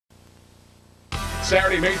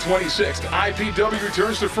Saturday, May 26th, IPW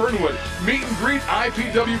returns to Fernwood. Meet and greet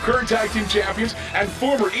IPW current tag team champions and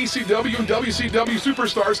former ECW and WCW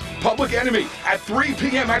superstars Public Enemy at 3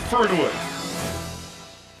 p.m. at Fernwood.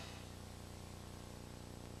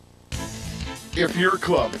 If your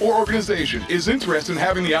club or organization is interested in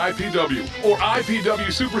having the IPW or IPW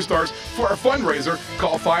superstars for a fundraiser,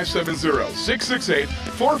 call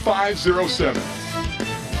 570-668-4507.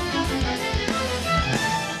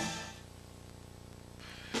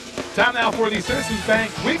 Time now for the Citizens Bank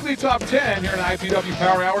Weekly Top 10 here in IPW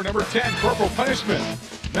Power Hour. Number 10, Corporal Punishment.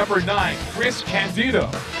 Number 9, Chris Candido.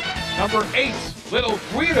 Number 8, Little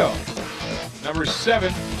Guido. Number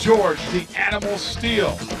 7, George the Animal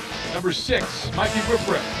Steele. Number 6, Mikey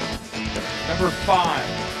Whipwreck. Number 5,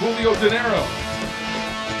 Julio De Niro.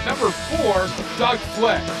 Number 4, Doug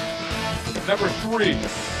Fleck. Number 3,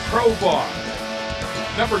 Crowbar.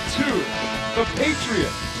 Number 2, The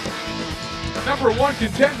Patriot. Number 1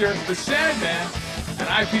 contender, The Sandman, and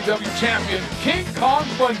IPW champion, King Kong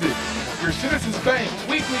Bundy. Your Citizens Bank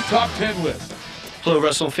Weekly Top 10 list. Hello,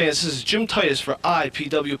 wrestling fans. This is Jim Titus for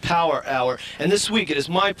IPW Power Hour, and this week it is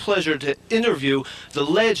my pleasure to interview the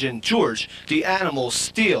legend, George the Animal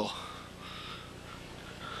Steele.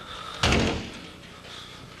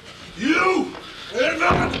 You and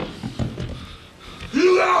not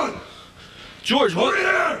you out. George, what? Over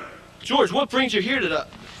here. George, what brings you here to the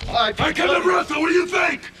IPW? I come to wrestle. What do you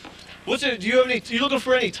think? What's it? Do you have any? You looking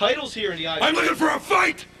for any titles here in the IPW? I'm looking for a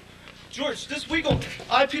fight. George, this week on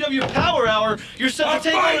IPW Power Hour, you're set to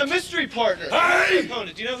take on a mystery partner. Hey!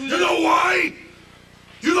 Opponent. Do you know who? You know why?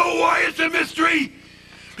 You know why it's a mystery?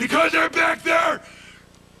 Because they're back there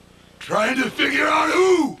trying to figure out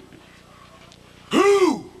who.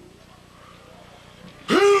 Who?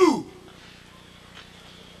 Who?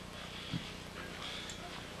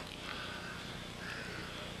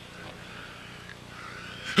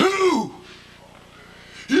 Who?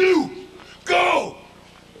 You go.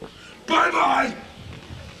 Bye-bye!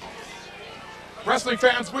 Wrestling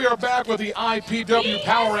fans, we are back with the IPW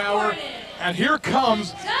Power Hour, and here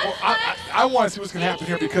comes, well, I want to see what's going to happen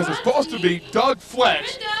here because it's supposed to be Doug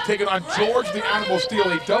Flex taking on George the Animal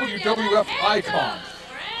Steele, a WWF icon.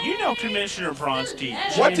 You know Commissioner Bronski.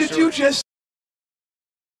 What did you just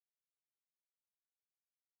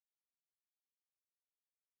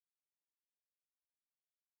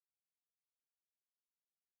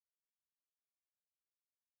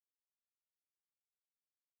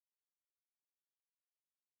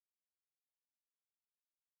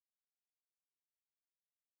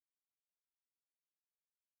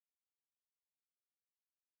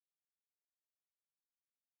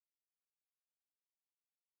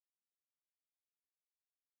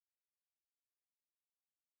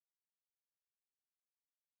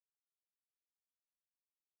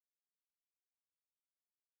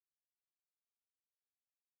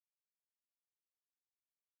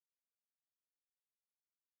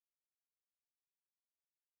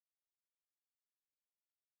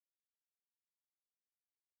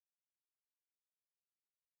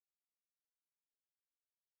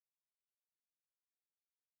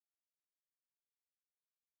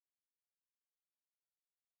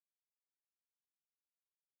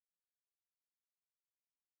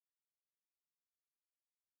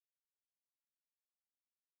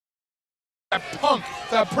that Punk,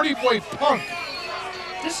 that pretty boy Punk?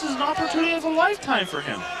 This is an opportunity of a lifetime for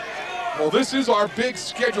him. Well, this is our big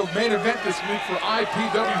scheduled main event this week for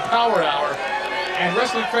IPW Power Hour. And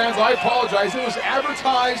wrestling fans, I apologize. It was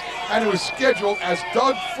advertised and it was scheduled as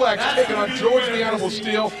Doug Flex taking on George the Animal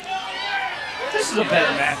Steele. This is a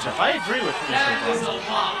better matchup. I agree with Commissioner Bronski.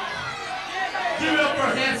 Give it up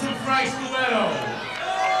for Handsome Frank Stalletto.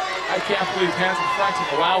 I can't believe Handsome Frank's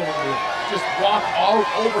allowed him to just walk all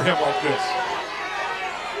over him like this.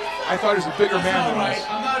 I thought he was a bigger man than us.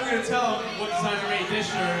 I'm not even going to tell them what designer made this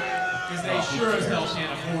shirt, because they sure as hell can't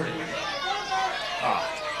afford it.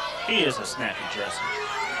 He is a snappy dresser.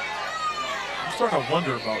 I'm starting to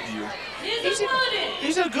wonder about you. He's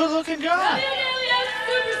a good-looking guy.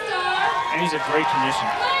 And he's a great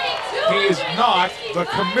commissioner. He is not the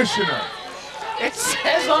commissioner. It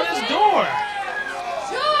says on his door.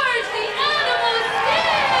 George the Animal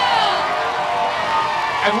Steele!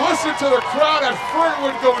 And listen to the crowd at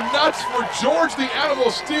Fernwood go nuts for George the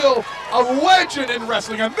Animal Steele, a legend in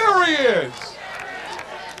wrestling, and there he is.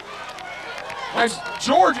 And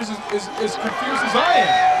George is confused as I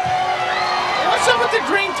am. What's up with the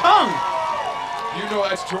green tongue? You know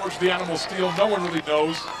that's George the Animal Steele. No one really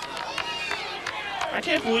knows. I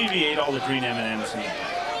can't believe he ate all the green M&Ms.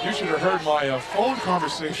 You should have heard my phone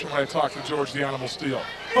conversation when I talked to George the Animal Steele.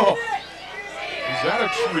 Oh, is that a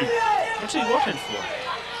treat? What's he looking for?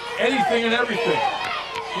 Anything and everything.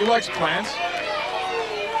 He likes plants.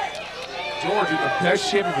 George in the best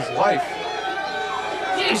shape of his life.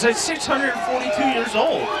 Yeah, he's like 642 years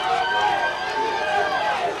old.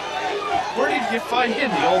 Where did you find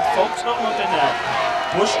him? The old folks home up in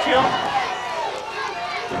that bushkill?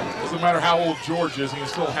 Doesn't matter how old George is, he can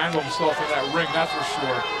still handle himself in that ring, that's for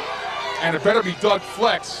sure. And it better be Doug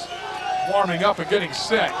Flex warming up and getting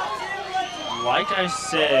set. Like I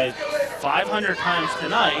said 500 times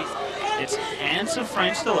tonight, it's Handsome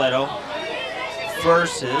Frank Stalletto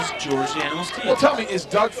versus George the Animal Steele. Well, tell me, is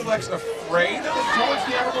Doug Flex afraid of George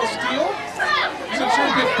the Animal Steele? He's sure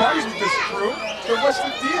to get buddies with this crew, but what's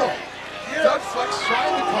the deal? Doug Flex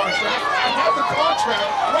signed the contract. I have the contract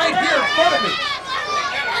right here in front of me.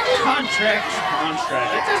 Contract.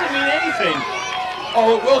 It doesn't mean anything.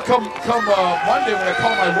 Oh, it will come Monday when I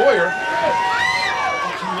call my lawyer.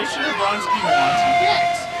 Commissioner Bronski wants you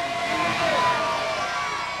yet.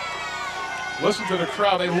 Listen to the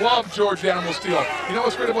crowd. They love George the Animal Steele. You know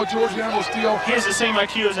what's great about George the Animal Steele? He has the same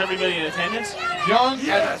IQ as everybody in attendance. Young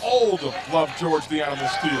and old love George the Animal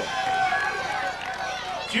Steele.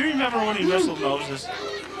 Do you remember when he wrestled Moses?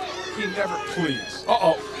 He never, please.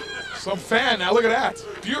 Uh-oh. Some fan now. Look at that.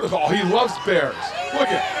 Beautiful. Oh, he loves bears. Look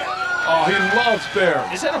at it. Oh, he loves bears.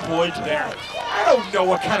 Is that a Boyd's bear? I don't know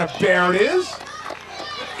what kind of bear it is.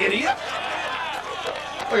 Idiot.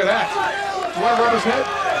 Look at that. You want to rub his head?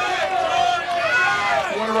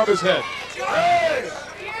 You want to rub his head?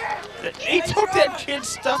 He took that kid's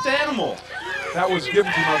stuffed animal. That was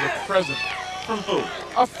given to him as a present. From who?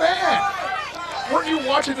 A fan. Weren't you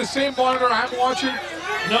watching the same monitor I'm watching?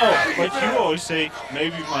 No, but you always say,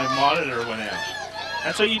 maybe my monitor went out.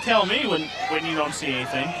 That's what you tell me when you don't see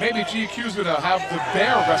anything. Maybe GQ's going to have the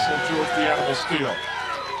bear wrestle George the Animal Steele.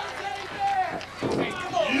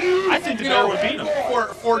 I think the bear would beat him.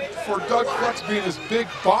 For Doug Flex being his big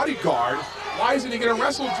bodyguard, why isn't he going to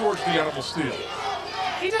wrestle George the Animal Steele?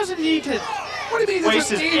 He doesn't need to What do you mean waste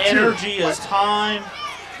his need energy, his time,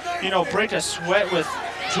 break a sweat with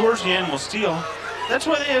George the Animal Steele. That's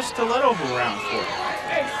why they have Stalletto around for.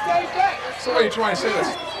 Hey, stay back. So what are you trying to say?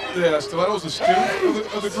 The Stalletto's the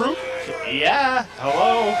student of the group? Yeah,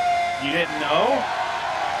 hello. You didn't know?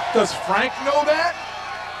 Does Frank know that?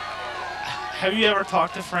 Have you ever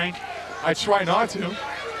talked to Frank? I try not to.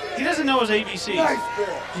 He doesn't know his ABCs.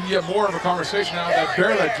 You can get more of a conversation out of that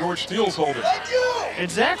bear that George Steele's holding.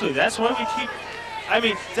 Exactly. That's why we keep.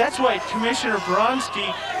 That's why Commissioner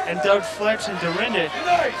Bronski and Doug Flex and Dorinda.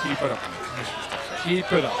 Keep it up, Commissioner.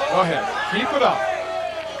 Keep it up. Go ahead. Keep it up.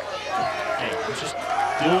 Hey, I'm just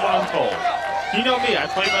doing what I'm told. You know me. I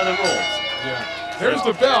play by the rules. Yeah. There's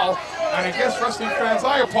the bell, and I guess wrestling fans,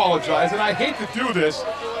 I apologize, and I hate to do this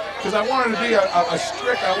because I wanted to be a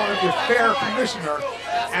strict, I wanted to be a fair commissioner,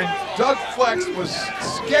 and Doug Flex was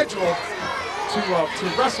scheduled to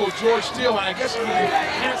wrestle George Steele, and I guess it would be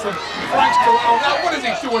handsome Frank Stalletto. Now what is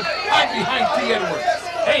he doing hiding behind D. Edwards?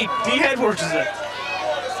 Hey, D. Edwards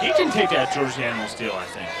he can take that George the Animal Steele, I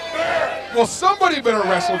think. Well, somebody better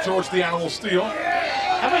wrestle George the Animal Steele.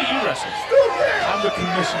 How about you wrestle? I'm the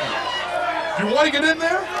commissioner. Do you want to get in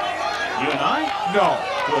there? You and I? No.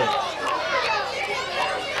 Good.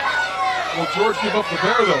 Will George give up the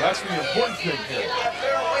bear, though? That's the important thing here.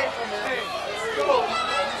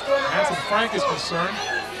 Handsome Frank is concerned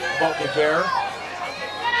about the bear.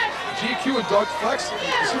 GQ and Doug Flex, you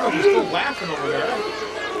seem like they're still laughing over there.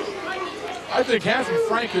 I think Handsome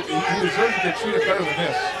Frank, he deserves to get treated better than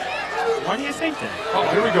this. Why do you think that? Oh,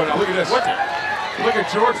 here we go now. Look at this. What? Look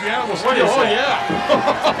at George the Animal Steele. What is Oh, that?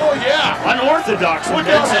 yeah. Oh, yeah. Unorthodox. Look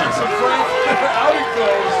out, Handsome Frank. Out he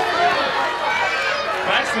goes.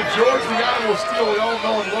 That's the George the Animal Steele we all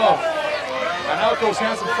know and love. And out goes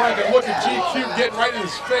Handsome Frank. And look at GQ getting right in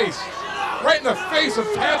his face. Right in the face of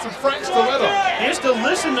Handsome Frank Stalletto. He has to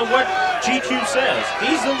listen to what GQ says.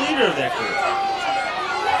 He's the leader of that group.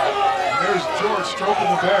 There's George stroking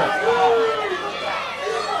the bear.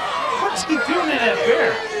 What's he doing to that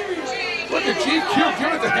bear? Look at GQ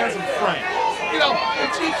giving it to Handsome Frank. You know,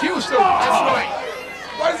 if GQ is so that's right.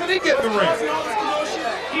 Why doesn't he get in the ring?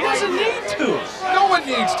 He doesn't need to. No one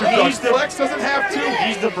needs to. He's Doug Flex doesn't have to.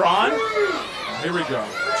 He's the brawn. Here we go.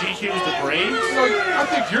 GQ's the brains. You know, I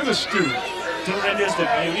think you're the student. Dorinda's the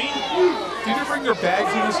beauty. Did you bring your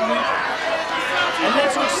bags in this week? And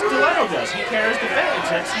that's what Stalletto does. He carries the bags.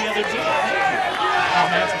 That's the other team. Now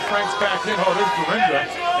Handsome Frank's back in. Oh, there's Dorinda.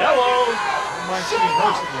 Hello. You might see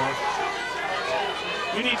her somewhere.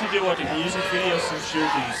 We need to do what, the music video since you're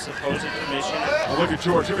the supposed commissioner? Oh, look at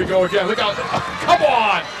George. Here we go again. Look out. Come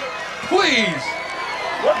on. Please.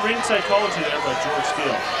 What ring psychology there by George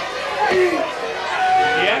Steele?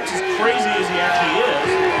 He acts as crazy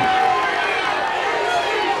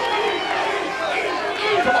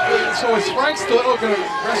So is Frank Stalletto going to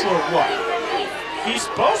wrestle or what? He's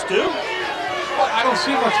supposed to. Well, I don't see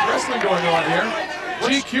much wrestling going on here.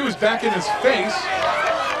 GQ is back in his face.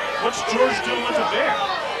 What's George doing with the bear?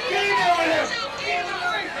 He's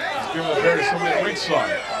giving the bear to somebody at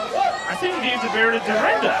ringside. I think he gave the bear to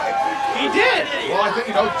Dorinda. He did. Well, I think,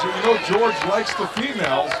 you know George likes the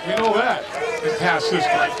females. We know that in past history.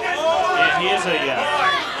 Yeah, he has a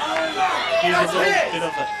little bit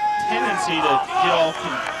of a tendency to get all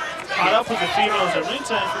caught up with the females at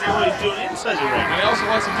ringside and forget what he's doing inside the ring. And he also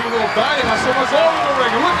likes to do a little dining on someone's over the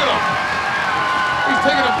ring. And look at him. He's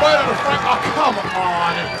taking a bite out of Frank. Oh, come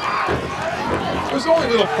on. It was only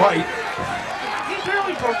a little bite. He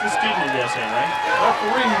barely broke the stigma yesterday, right?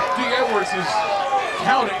 Referee D. Edwards is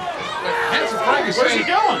counting. But Handsome Frank is Where's saying, he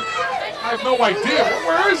going? I have no idea.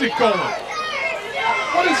 Where is he going?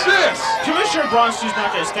 What is this? Commissioner Bronstein's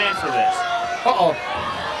not going to stand for this. Uh-oh.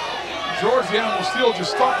 George the Animal Steele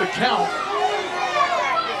just stopped the count.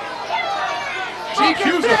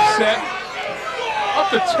 GQ's upset.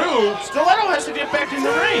 Up to 2. Stalletto has to get back in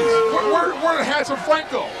the ring. Where did Handsome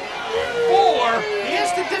Frank go? 4. He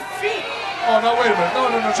has to defeat Oh, no, wait a minute.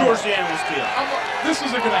 No. George the Animal Steele. This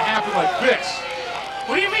isn't going to happen like this.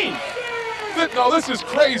 What do you mean? No, this is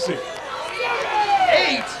crazy.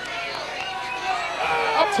 8.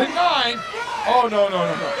 Up to 9. Oh, no.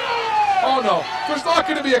 Oh, no. There's not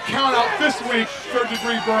going to be a count out this week, Third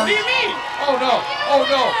Degree Burns. What do you mean? Oh, no.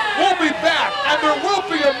 We'll be back, and there will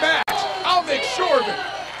be a match. I'll make sure of it.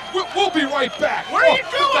 We'll be right back. Where are you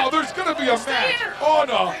going? No, there's going to be a match. Here. Oh,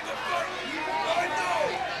 no.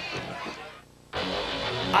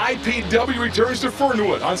 IPW returns to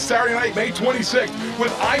Fernwood on Saturday night, May 26th,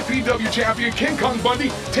 with IPW champion King Kong Bundy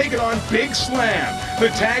taking on Big Slam, the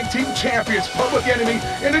tag team champions Public Enemy,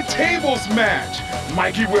 in a tables match.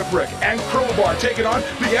 Mikey Whipwreck and Crowbar taking on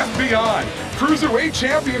the FBI. Cruiserweight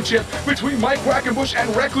Championship between Mike Quackenbush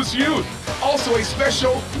and Reckless Youth. Also a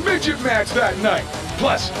special midget match that night.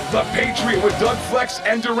 Plus, The Patriot with Doug Flex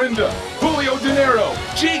and Dorinda. Julio De Niro,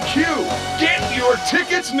 GQ. Get your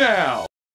tickets now.